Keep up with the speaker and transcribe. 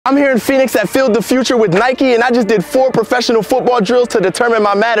I'm here in Phoenix at Field the Future with Nike, and I just did 4 professional football drills to determine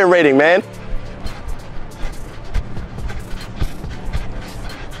my Madden rating, man.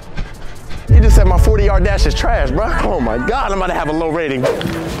 You just said my 40-yard dash is trash, bro. Oh my God, I'm about to have a low rating.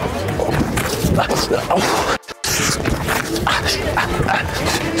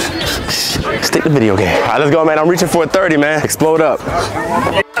 Stick the video game. All right, let's go, man. I'm reaching for a 30, man. Explode up.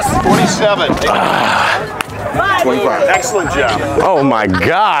 47. 25. Excellent job. Oh my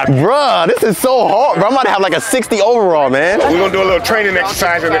God, bruh, this is so hard, bro. I'm about to have like a 60 overall, man. We're gonna do a little training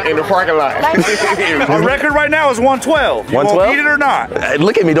exercise in the parking lot. Our record right now is 112. You 112? gonna beat it or not?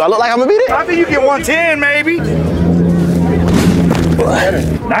 Look at me, do I look like I'm gonna beat it? I think you get 110 maybe.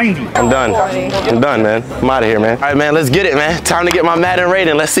 90. I'm done. I'm done, man. I'm out of here, man. All right, man, let's get it, man. Time to get my Madden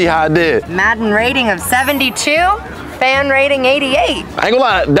rating. Let's see how I did. Madden rating of 72, fan rating 88. I ain't gonna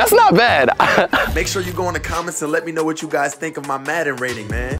lie, that's not bad. Make sure you go in the comments and let me know what you guys think of my Madden rating, man.